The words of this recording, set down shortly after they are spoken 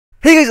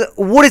Hey guys,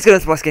 what is going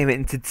on, BlackXGaming?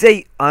 And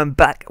today I'm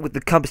back with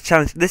the Compass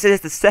Challenge. This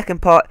is the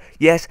second part,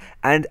 yes,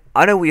 and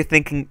I know what you're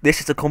thinking.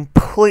 This is a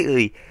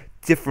completely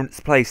different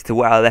place to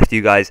where I left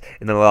you guys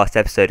in the last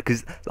episode.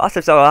 Because last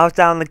episode I was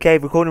down in the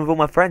cave recording with all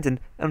my friends, and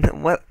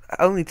well,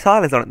 only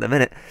Tyler's on at the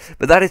minute.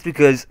 But that is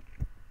because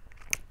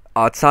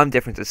our time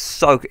difference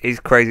is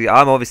crazy.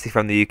 I'm obviously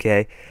from the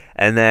UK,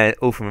 and they're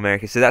all from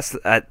America, so that's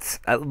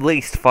at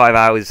least 5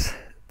 hours.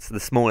 It's the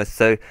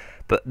smallest.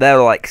 But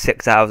they're like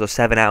 6 hours or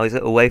 7 hours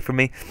away from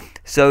me.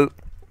 So,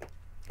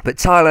 but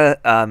Tyler,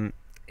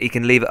 he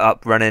can leave it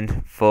up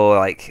running for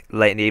like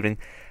late in the evening,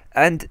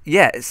 and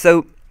yeah.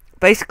 So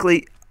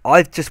basically,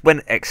 I've just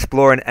went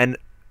exploring, and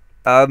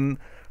a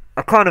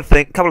couple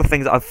of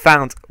things I've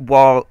found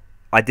while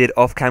I did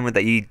off camera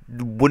that you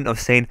wouldn't have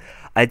seen.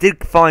 I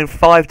did find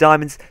 5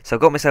 diamonds, so I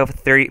got myself a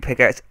 3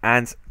 pickaxe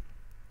and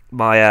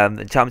my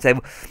enchantment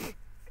table.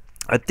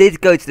 I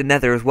did go to the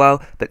Nether as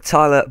well, but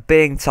Tyler,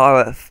 being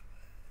Tyler,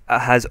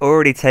 has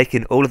already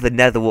taken all of the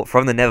nether wart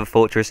from the nether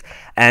fortress,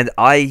 and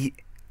I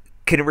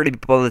couldn't really be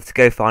bothered to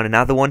go find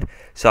another one,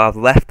 so I've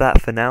left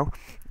that for now.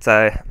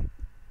 So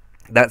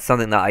that's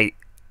something that I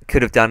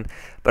could have done,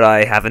 but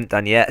I haven't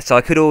done yet. So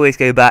I could always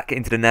go back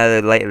into the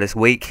nether later this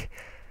week,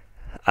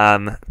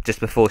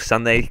 just before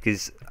Sunday,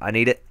 because I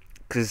need it.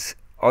 Because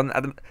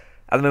at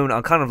the moment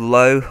I'm kind of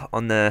low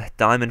on the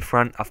diamond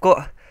front. I've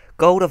got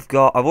gold. I've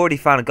already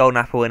found a golden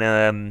apple in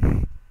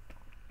a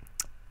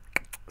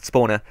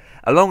spawner.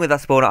 Along with that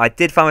spawner, I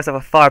did find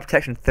myself a fire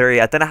protection 3.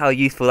 I don't know how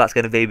useful that's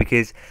going to be,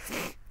 because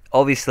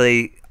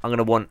obviously I'm going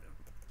to want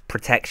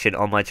protection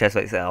on my chest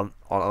plates, on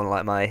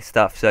like my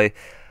stuff. So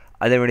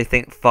I don't really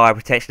think fire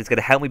protection is going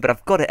to help me, but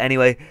I've got it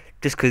anyway,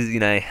 just because, you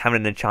know, having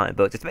an enchanted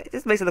boat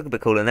just makes it look a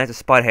bit cooler. And there's a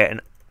spider here, and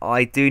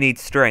I do need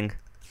string.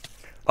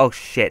 Oh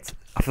shit!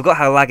 I forgot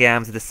how laggy I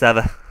am to the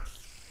server.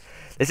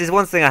 This is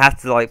one thing I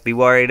have to like be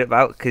worried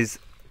about, because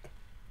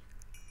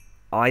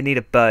I need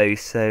a bow.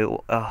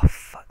 So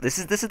This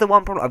is the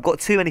one problem. I've got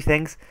too many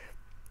things.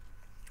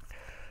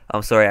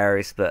 I'm sorry,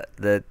 Aries, but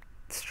the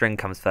string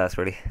comes first,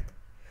 really.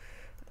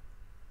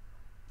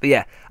 But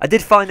yeah, I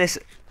did find this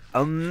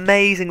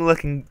amazing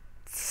looking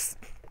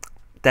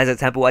desert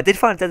temple. I did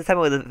find a desert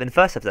temple in the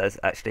first episode,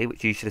 actually,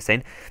 which you should have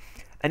seen.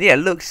 And yeah,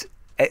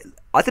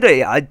 I don't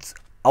know.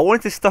 I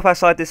wanted to stop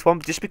outside this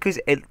one just because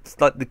it's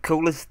like the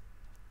coolest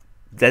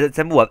desert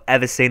temple I've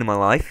ever seen in my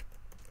life.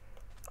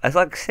 It's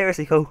like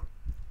seriously cool.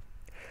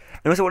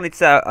 I also wanted to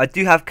say, I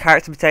do have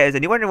carrots and potatoes,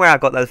 and you're wondering where I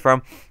got those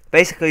from.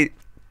 Basically,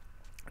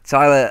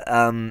 Tyler,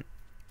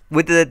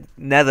 with the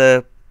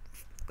nether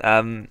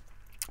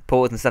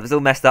portals and stuff, it's all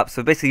messed up.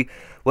 So basically,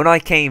 when I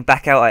came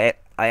back out,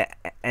 I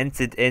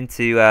entered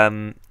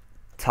into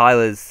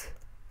Tyler's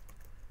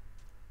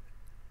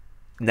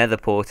nether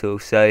portal.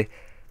 So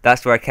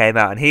that's where I came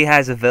out, and he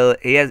has a village.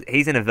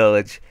 He's in a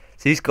village,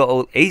 so he's got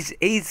all he's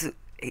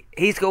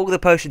got all the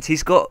potions.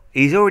 He's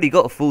already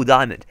got a full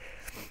diamond,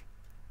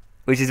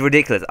 which is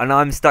ridiculous, and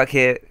I'm stuck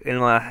here in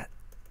my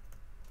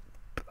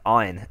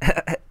iron.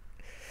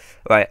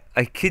 Right,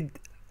 I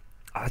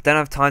don't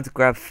have time to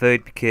grab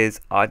food because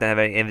I don't have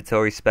any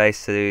inventory space,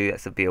 so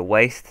that would be a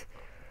waste.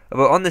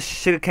 But on the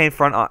sugarcane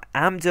front, I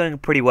am doing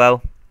pretty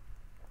well.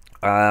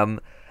 At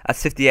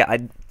 58,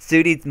 I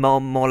do need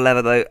more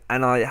leather though,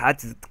 and I had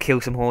to kill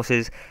some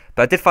horses,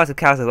 but I did find some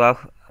cows as well.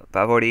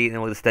 But I've already eaten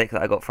all the steak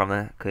that I got from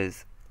there,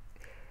 because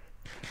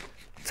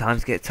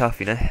times get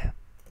tough, you know.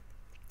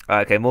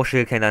 Right, okay, more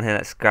sugarcane down here.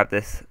 Let's grab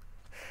this.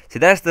 So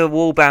there's the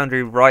wall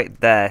boundary right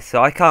there.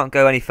 So I can't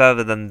go any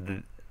further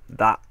than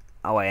that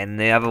way, and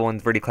the other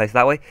one's really close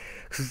that way.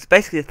 Because it's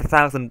basically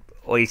 1,000.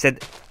 Or you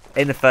said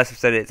in the first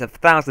episode it's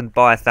 1,000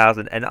 by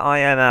 1,000, and I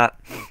am at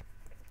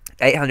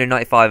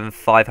 895 and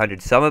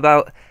 500. So I'm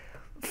about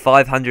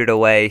 500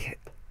 away.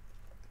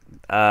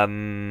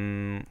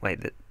 Wait,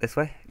 this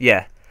way?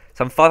 Yeah.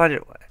 So I'm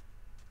 500.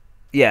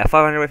 Yeah,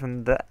 500 away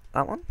from that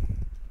one.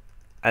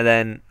 And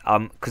then,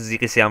 because you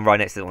can see I'm right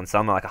next to the one, so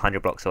I'm like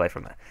 100 blocks away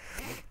from it.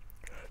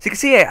 So you can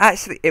see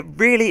it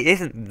really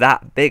isn't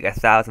that big,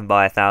 1,000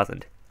 by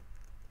 1,000.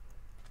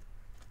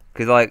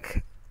 Because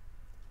like,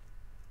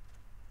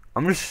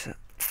 I'm just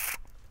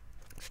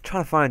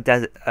trying to find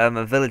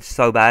a village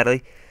so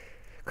badly.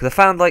 Because I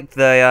found like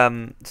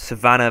the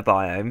savanna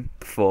biome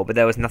before, but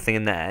there was nothing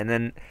in there. And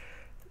then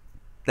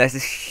there's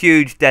this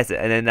huge desert,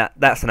 and then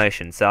that's an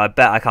ocean. So I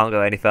bet I can't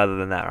go any further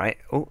than that, right?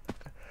 Oh.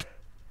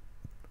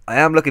 I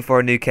am looking for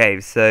a new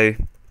cave, so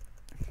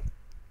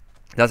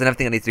that's another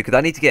thing I need to do, because I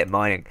need to get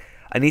mining.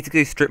 I need to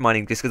go strip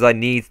mining just because I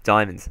need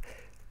diamonds.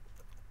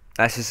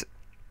 That's just,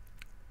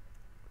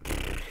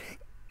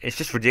 it's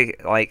just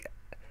ridiculous. Like,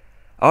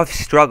 I've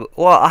struggled.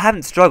 Well, I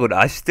haven't struggled.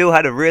 I've still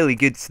had a really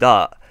good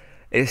start.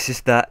 It's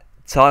just that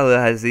Tyler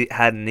has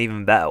had an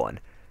even better one.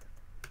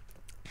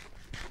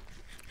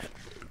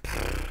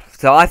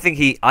 So I think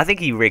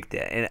he rigged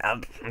it, and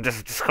I'm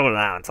just calling it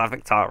out. So I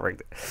think Tyler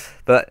rigged it,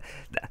 but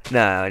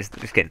no,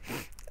 just kidding.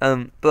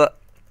 But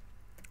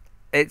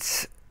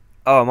it's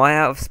am I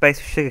out of space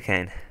for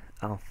sugarcane?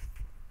 Oh,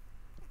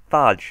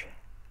 fudge.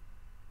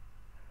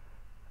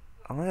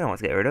 Oh, I don't know what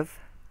to get rid of.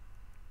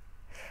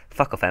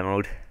 Fuck off,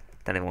 Emerald.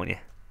 Don't even want you.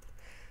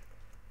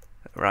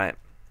 Right.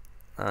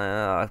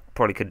 I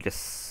probably could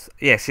just...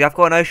 Yeah, see, I've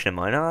got an ocean in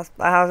mine. How's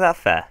that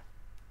fair?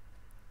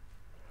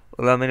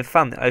 Well, I mean, I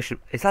found the ocean...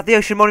 Is that the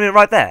ocean monument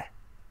right there?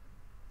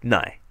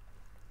 No.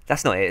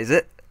 That's not it, is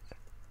it?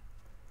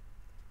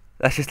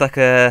 That's just like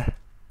a...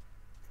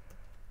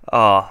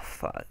 Oh,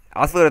 fuck.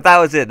 I thought if that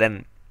was it,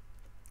 then...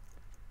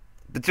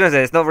 But to be honest,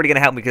 it's not really going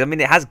to help me, because, I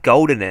mean, it has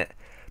gold in it.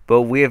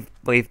 But we've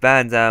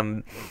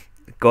banned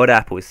god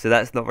apples, so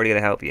that's not really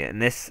going to help you.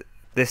 And this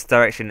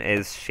direction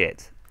is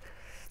shit.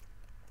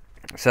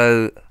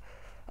 So,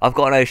 I've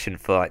got an ocean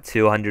for like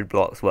 200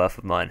 blocks worth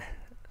of mine.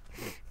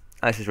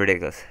 That's just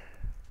ridiculous.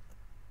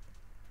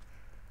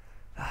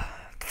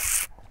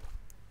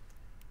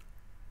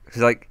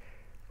 Because like,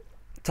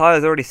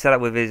 Tyler's already set up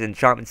with his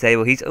enchantment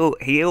table. He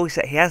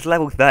has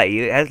level 30.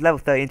 He has level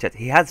 30 enchant.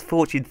 He has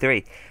fortune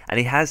 3, and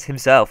he has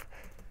himself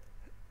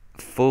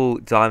full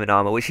diamond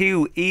armor, which he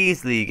will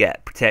easily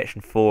get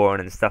protection 4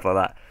 on and stuff like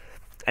that.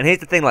 And here's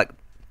the thing, like,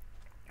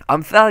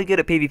 I'm fairly good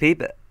at PvP,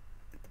 but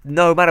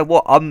no matter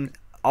what,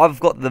 I've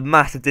got the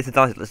massive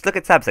disadvantage. Let's look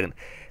at tab a second.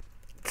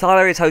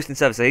 Tyler is hosting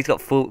server, so he's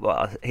got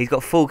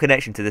full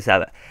connection to the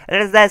server,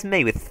 and there's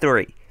me with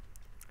 3.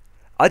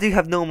 I do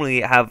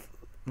normally have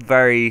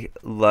very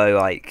low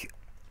like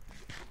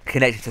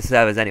connection to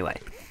servers anyway,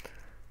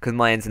 because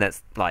my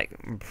internet's like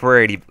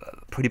pretty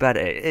bad.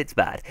 It's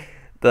bad,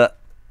 but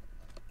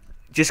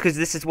just because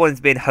this is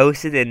one's being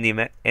hosted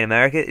in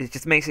America, it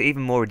just makes it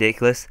even more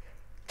ridiculous.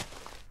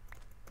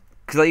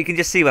 Because like you can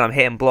just see when I'm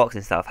hitting blocks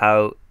and stuff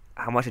how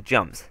much it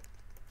jumps.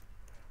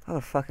 Oh,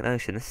 the fucking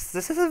ocean! This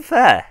isn't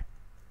fair.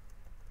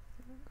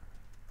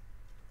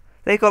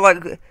 They got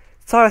like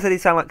Tyler said he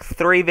found like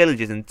 3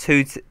 villages and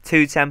two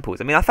temples.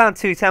 I mean, I found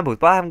 2 temples,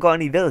 but I haven't got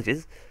any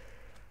villages.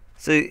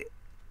 So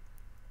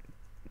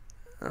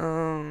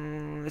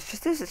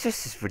it's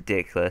just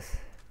ridiculous.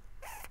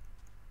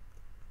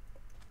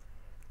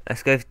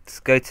 Let's go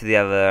to the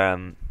other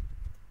I'm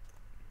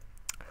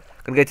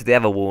gonna go to the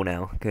other wall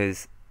now,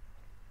 because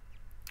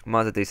I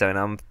might as well do something.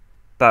 I'm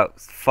about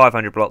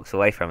 500 blocks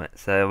away from it,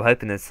 so I'm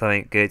hoping there's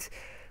something good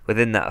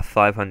within that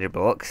 500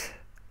 blocks.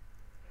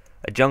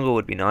 A jungle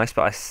would be nice,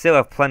 but I still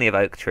have plenty of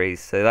oak trees,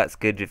 so that's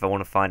good if I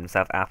want to find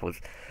myself apples.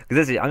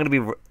 Because I'm going to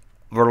be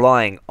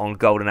relying on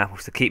golden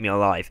apples to keep me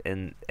alive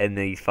in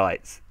these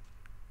fights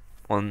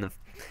on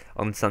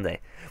Sunday.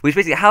 Which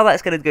basically, how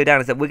that's going to go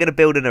down is that we're going to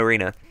build an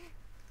arena,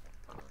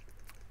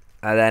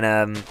 and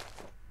then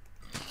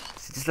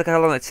so just look how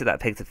long it took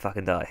that pig to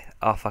fucking die.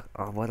 Oh fuck!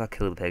 Oh, why did I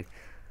kill the pig?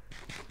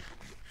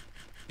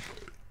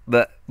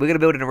 But we're going to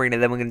build an arena,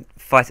 then we're going to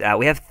fight it out.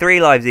 We have 3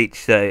 lives each,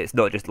 so it's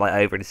not just like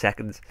over in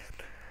seconds.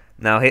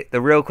 Now, the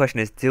real question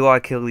is, do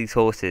I kill these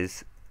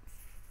horses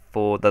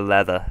for the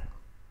leather?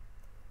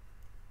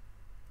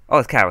 Oh,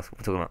 it's cows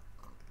we're talking about.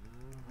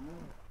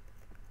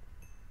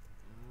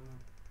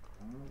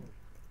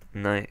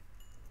 No.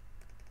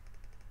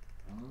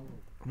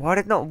 Why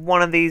did not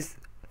one of these...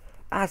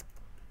 That's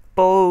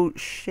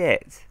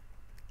bullshit.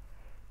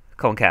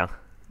 Come on, cow.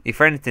 Your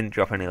friends didn't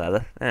drop any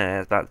leather. Yeah,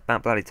 it's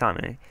about bloody time,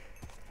 isn't it?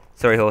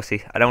 Sorry,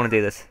 horsey. I don't want to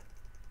do this.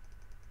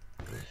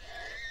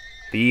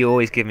 But you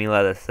always give me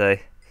leather, so...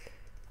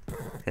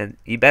 And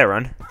you better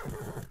run.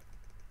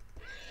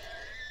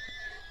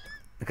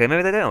 Okay,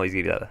 maybe they don't always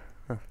give you leather.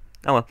 Huh.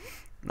 Oh well.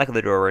 Back at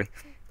the door already.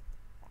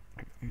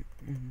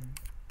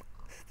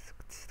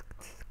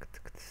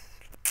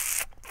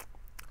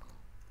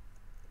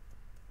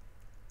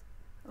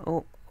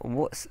 Oh,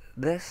 what's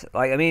this?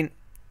 Like, I mean,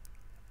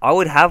 I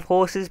would have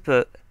horses,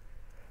 but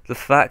the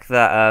fact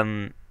that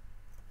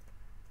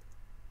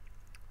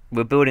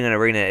we're building an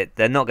arena, it's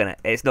not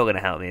gonna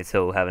help me at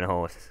all having a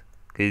horse,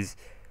 because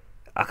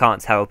I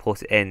can't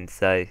teleport it in,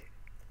 so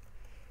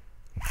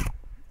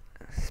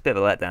it's a bit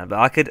of a letdown.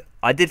 But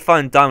I did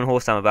find diamond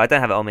horse armor, but I don't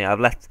have it on me. I've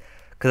left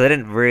because I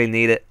didn't really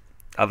need it.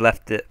 I've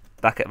left it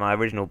back at my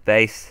original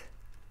base.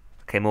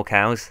 Okay, more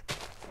cows,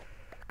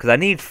 because I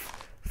need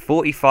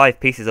 45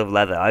 pieces of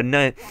leather. I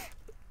know,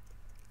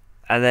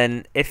 and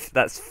then if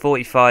that's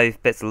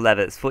 45 bits of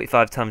leather, it's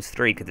 45 times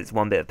 3, because it's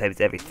 1 bit of paper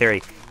to every 3,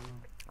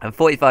 and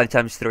 45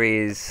 times 3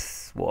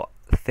 is what,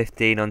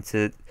 15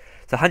 onto.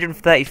 So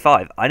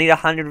 135. I need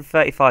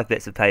 135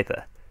 bits of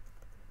paper,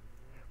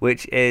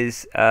 which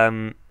is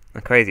a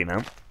crazy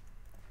amount.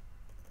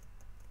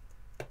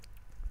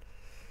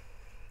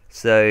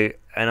 So,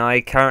 and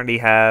I currently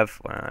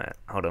have.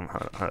 Hold on.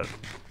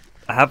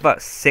 I have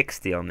about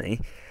 60 on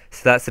me,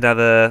 so that's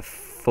another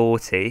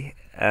 40,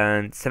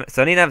 and so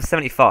I need to have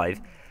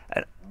 75.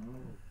 And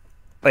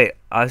wait,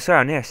 I'm sorry,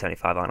 I'm near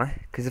 75, aren't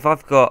I? Because if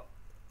I've got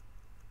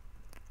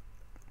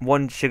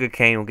 1 sugar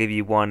cane will give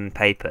you 1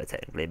 paper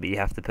technically, but you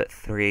have to put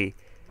 3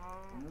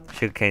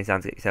 sugar canes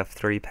down to get yourself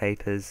 3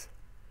 papers.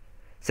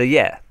 So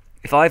yeah,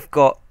 if I've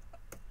got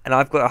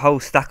a whole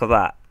stack of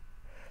that,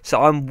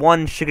 so I'm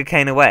 1 sugar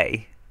cane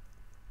away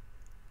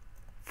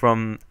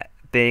from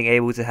being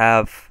able to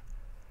have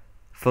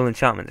full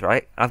enchantments,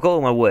 right? I've got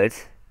all my wood,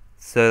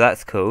 so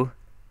that's cool.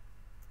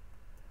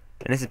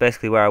 And this is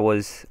basically where I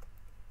was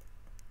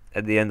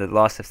at the end of the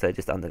last episode,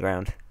 just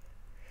underground.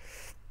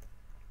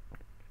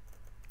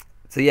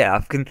 So yeah, I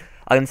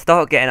can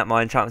start getting up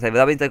my enchantment table.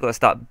 That means I've got to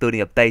start building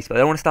a base, but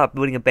I don't want to start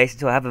building a base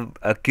until I have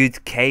a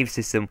good cave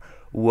system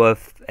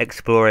worth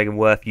exploring and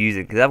worth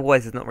using, because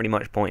otherwise there's not really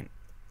much point.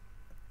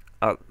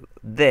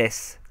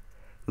 This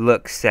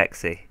looks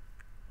sexy.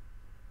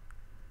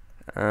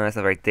 It's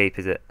not very deep,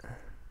 is it?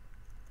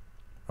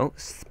 Oh,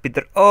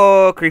 speeder.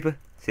 Oh, creeper.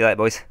 See you later,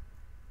 boys.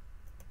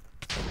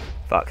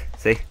 Fuck.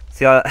 See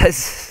how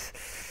this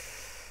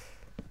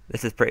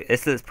is pretty.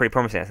 This looks pretty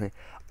promising, actually.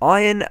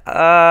 Iron.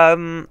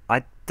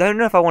 I don't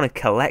know if I want to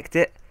collect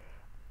it.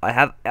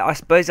 I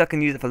suppose I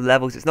can use it for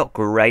levels. It's not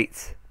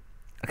great.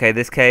 Okay,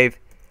 this cave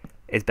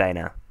is better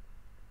now.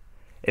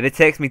 If it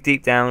takes me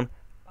deep down,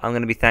 I'm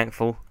gonna be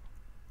thankful.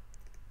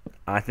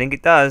 I think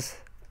it does.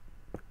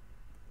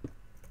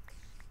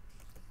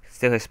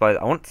 Still has spiders.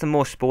 I want some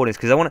more spawners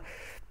because I want to.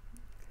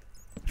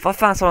 If I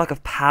found something like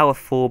a power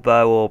 4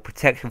 bow or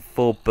protection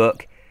 4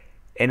 book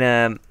in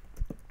a.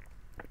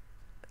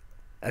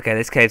 Okay,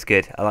 this cave's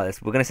good. I like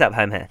this. We're gonna set up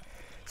home here.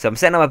 So I'm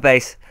setting up my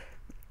base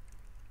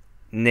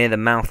near the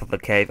mouth of the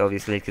cave,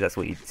 obviously, because that's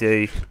what you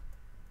do.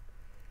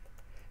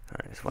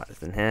 Alright, just whack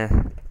this in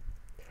here.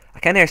 I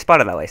can hear a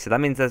spider that way, so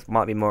that means there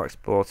might be more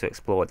to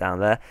explore down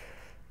there.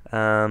 I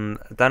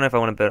don't know if I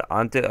want to build.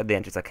 I'll do it at the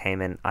entrance I came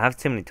in. I have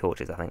too many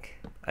torches, I think.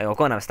 I've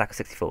got another stack of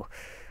 64.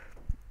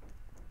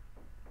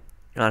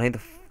 Oh, I need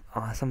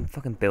some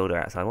fucking builder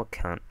outside. What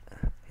cunt?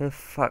 Who the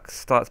fuck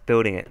starts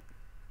building it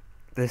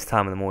this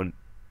time in the morning?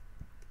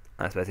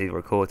 I suppose he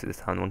records it this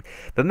time in the morning.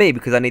 But me,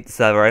 because I need the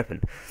server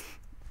open.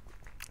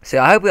 So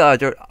I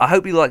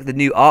hope you like the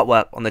new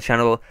artwork on the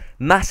channel.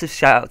 Massive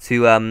shout out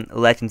to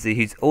Legendsy,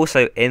 who's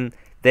also in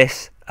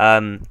this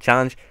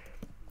challenge,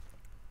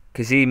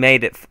 because he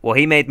made it. Well,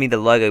 he made me the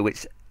logo,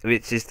 which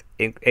is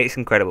it's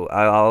incredible.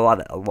 I love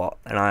it a lot,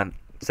 and I'm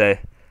so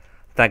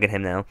thanking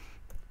him now.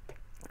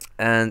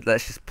 And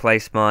let's just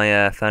place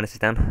my furnaces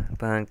down.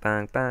 Bang,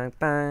 bang, bang,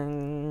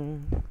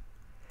 bang.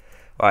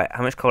 Alright,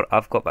 how much coal?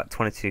 I've got about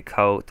 22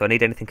 coal. Do I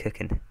need anything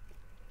cooking?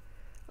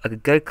 I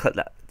could go cut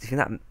that. Do you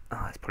think that?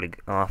 Oh, it's probably.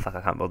 Oh fuck!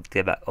 I can't bother to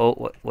get back.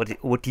 Oh,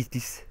 what is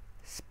this?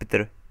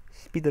 Speeder.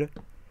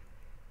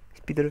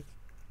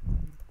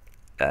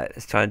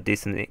 Let's try and do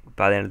something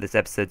by the end of this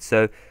episode.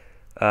 So,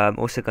 I'm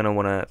also gonna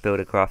want to build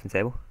a crafting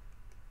table.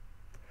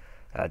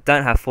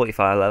 Don't have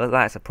 45 level.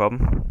 That's a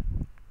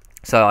problem.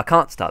 So I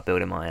can't start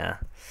building my.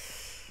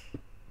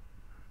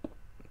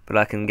 But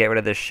I can get rid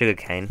of the sugar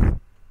cane.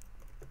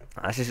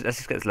 Let's just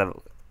get this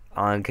level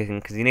iron cooking,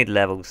 because you need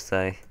levels.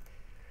 So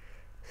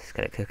let's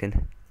get it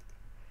cooking.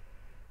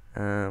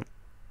 1,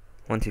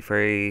 2,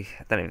 3.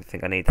 I don't even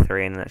think I need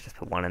 3 in. Let's just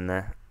put 1 in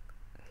there.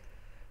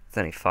 It's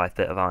only 5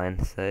 bit of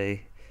iron. So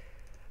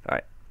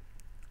alright,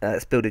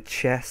 let's build a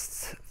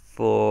chest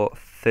for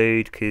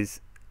food, because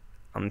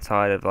I'm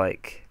tired of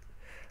like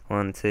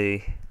 1,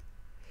 2.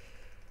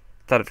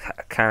 Tired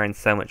of carrying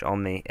so much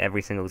on me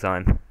every single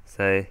time.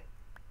 So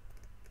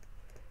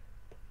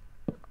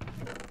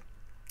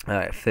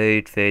alright,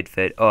 food.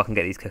 Oh, I can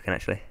get these cooking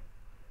actually.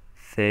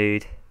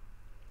 Food.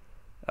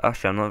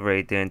 Actually, I'm not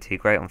really doing too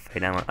great on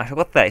food now. Actually, I've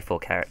got 34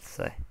 carrots.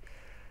 So,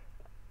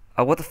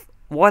 oh,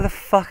 why the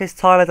fuck has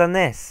Tyler done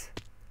this?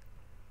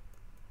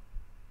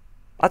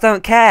 I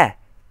don't care.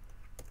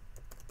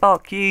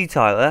 Fuck you,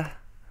 Tyler.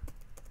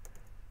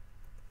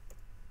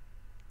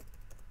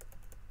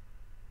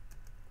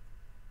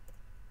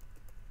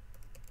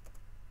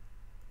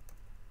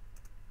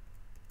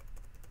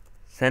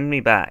 Send me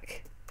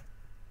back.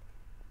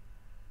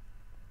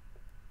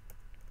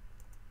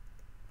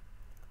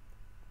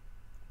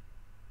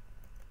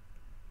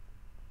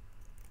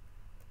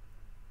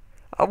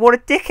 Oh, what a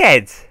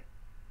dickhead!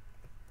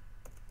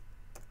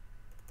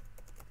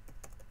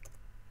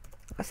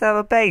 I still have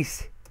a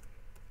base.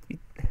 You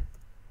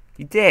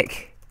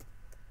dick.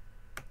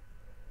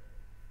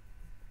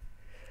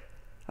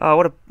 Oh,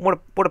 what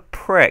a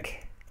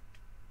prick.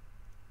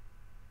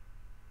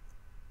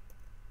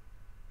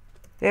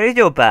 It is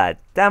your bad.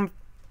 Damn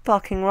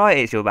fucking right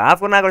it's your bad.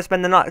 I've now got to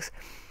spend the night.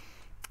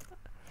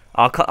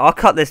 I'll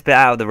cut this bit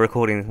out of the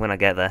recording when I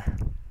get there.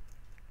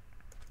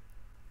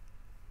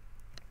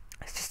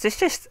 It's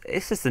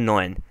just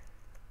annoying.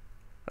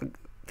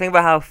 Think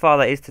about how far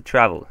that is to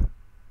travel.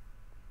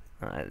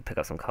 Alright, pick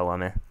up some coal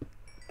on here.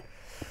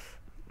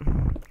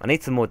 I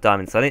need some more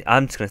diamonds. So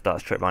I'm just gonna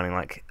start strip mining.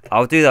 Like,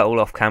 I'll do that all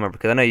off camera,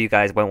 because I know you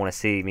guys won't want to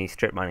see me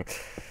strip mining.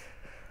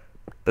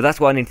 But that's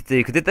what I need to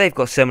do, because they've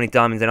got so many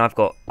diamonds and I've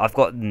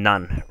got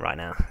none right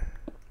now.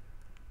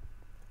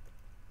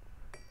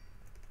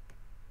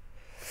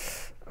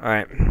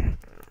 Alright.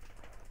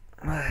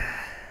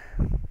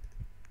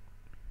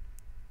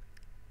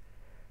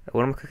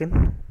 What am I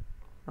cooking?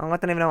 Oh, I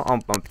don't even know. Oh,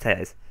 my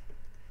potatoes.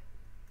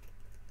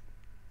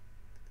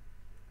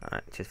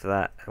 Alright, just for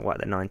that, I'll whack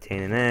the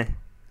 19 in there.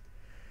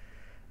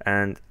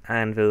 And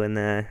anvil in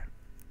there.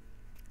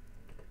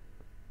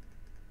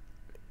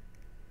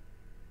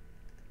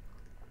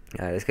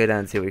 Alright, let's go down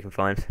and see what we can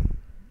find.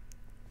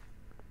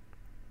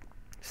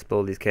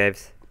 Explore these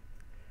caves.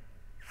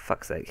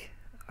 Fuck's sake.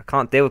 I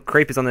can't deal with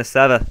creepers on this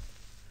server.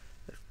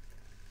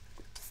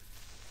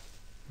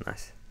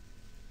 Nice.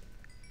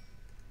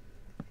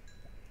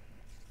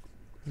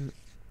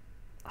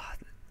 Oh,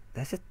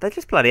 they're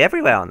just bloody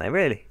everywhere, aren't they?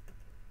 Really?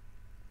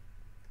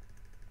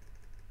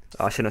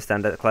 Oh, I shouldn't have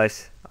stand that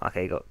close.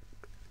 Okay, got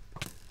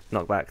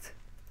knocked back.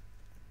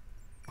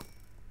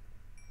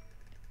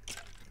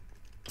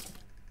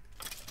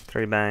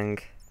 Three bang.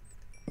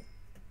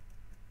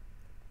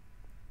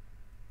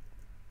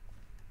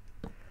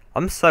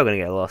 I'm so gonna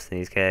get lost in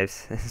these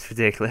caves. It's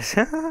ridiculous.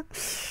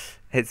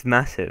 It's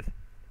massive.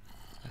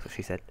 That's what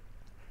she said.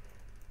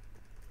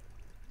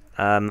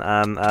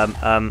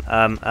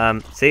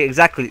 See,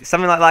 exactly.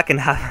 Something like that can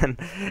happen,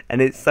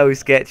 and it's so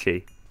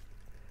sketchy.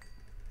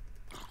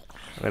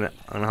 I'm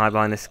gonna hide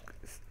behind this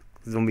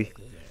zombie.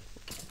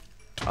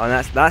 Oh,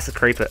 and that's a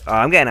creeper. Oh,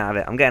 I'm getting out of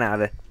it. I'm getting out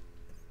of it.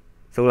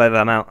 It's all over.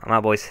 I'm out. I'm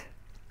out, boys.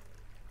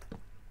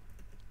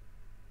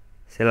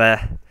 See you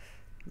later.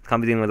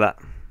 Can't be dealing with that.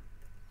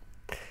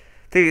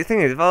 The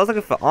thing is, if I was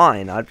looking for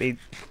iron, I'd be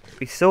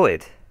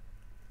sorted.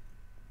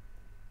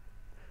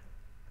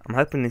 I'm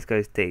hoping this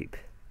goes deep.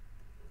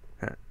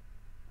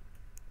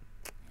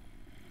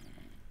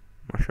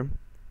 Mushroom.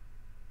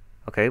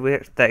 Okay, we're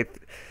at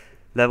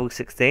level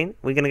 16.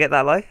 We're gonna get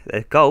that low.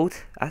 There's gold.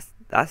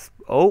 That's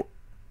oh.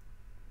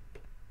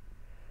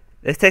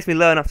 This takes me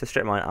low enough to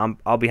strip mine.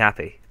 I'll be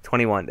happy.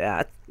 21.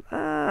 Yeah.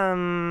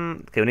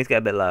 Okay, we need to get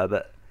a bit lower,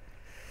 but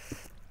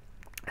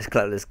let's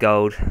collect this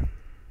gold.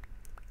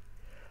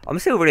 I'm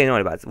still really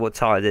annoyed about what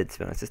Tara did. To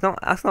be honest, it's not.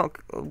 That's not.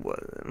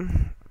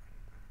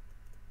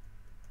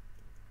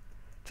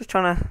 Just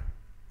trying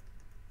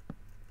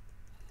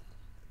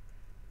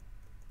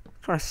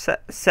to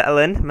settle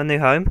in my new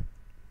home.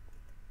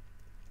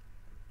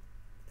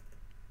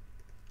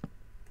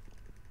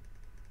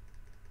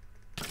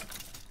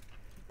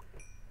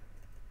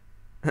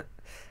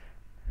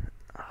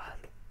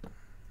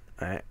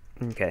 Alright,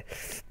 okay.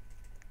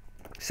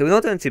 So we're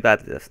not doing too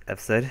bad this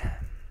episode.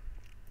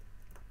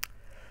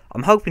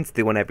 I'm hoping to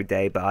do one every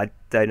day, but I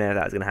don't know if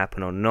that's going to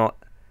happen or not.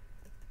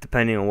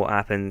 Depending on what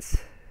happens.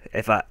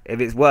 If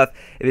it's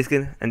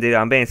gonna, and dude,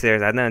 I'm being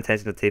serious. I had no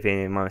intention of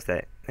TPing in my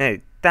mistake.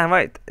 Hey, damn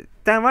right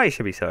you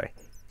should be sorry.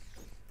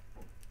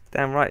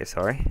 Damn right you're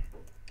sorry.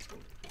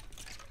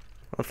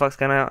 What the fuck's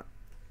going on?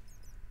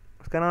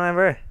 What's going on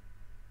over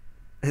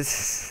here?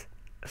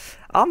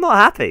 I'm not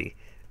happy.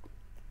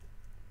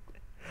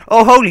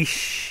 Oh, holy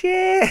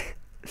shit!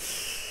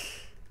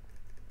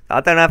 I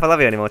don't know if I love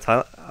you anymore,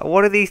 Tyler.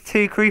 What are these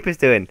two creepers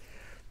doing?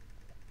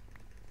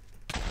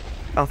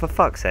 Oh, for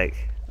fuck's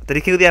sake. Did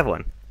he kill the other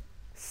one?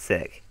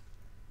 Sick.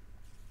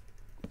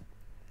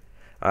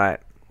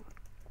 Alright.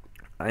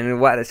 I'm going to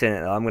whack this in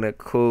it though. I'm going to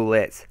call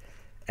it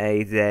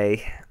a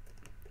day.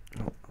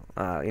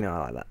 You know,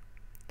 I like that.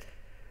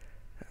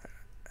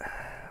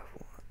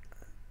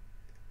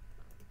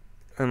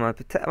 And my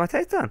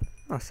potato's done.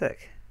 Oh,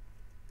 sick.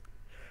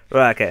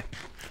 Right, okay.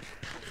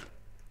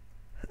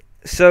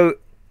 So,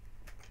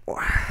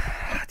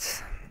 I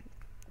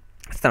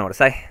don't know what to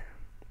say.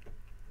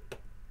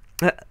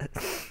 But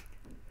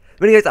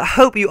anyways, I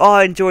hope you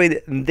are enjoying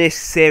this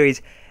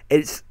series.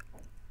 It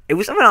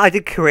was something I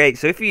did create.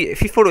 So if you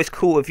thought it was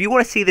cool, if you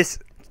want to see this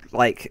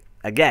like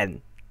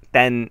again,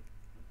 then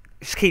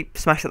just keep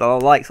smashing the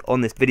likes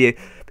on this video,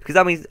 because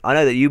that means I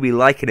know that you'll be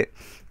liking it.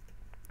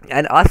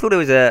 And I thought it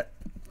was a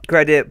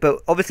great idea,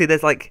 but obviously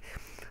there's like,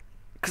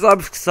 because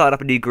I've started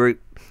up a new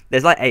group,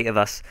 there's like 8 of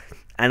us,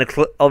 and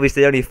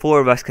obviously only 4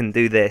 of us can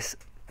do this,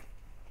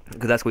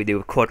 because that's what we do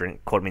with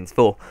quadrant. Quad means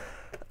 4.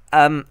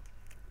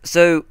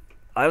 So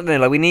I don't know,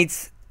 like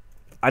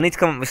I need to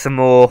come up with some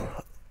more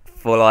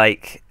for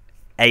like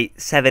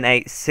 6, 7,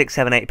 8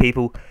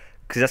 people,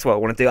 because that's what I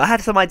want to do. I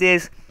had some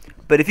ideas,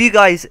 but if you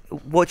guys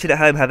watching at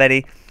home have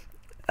any,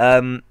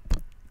 and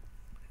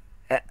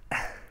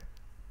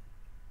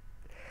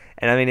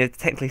I mean, if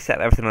technically set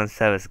up everything on the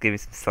servers, give me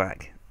some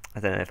slack. I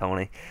don't know if I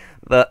want to,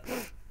 but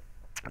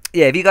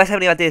yeah, if you guys have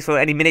any ideas for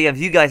any mini games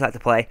you guys like to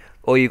play,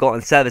 or you got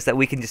on servers that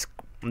we can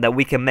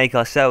make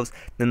ourselves,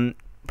 then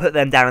put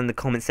them down in the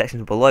comment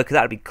section below, because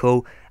that would be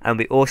cool and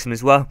would be awesome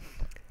as well.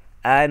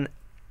 And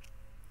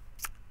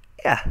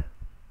yeah,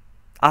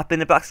 I've been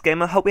the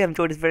BlackXGaming. Hope you have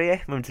enjoyed this video.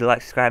 Remember to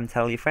like, subscribe, and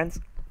tell all your friends.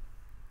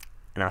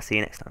 And I'll see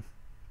you next time.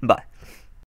 Bye.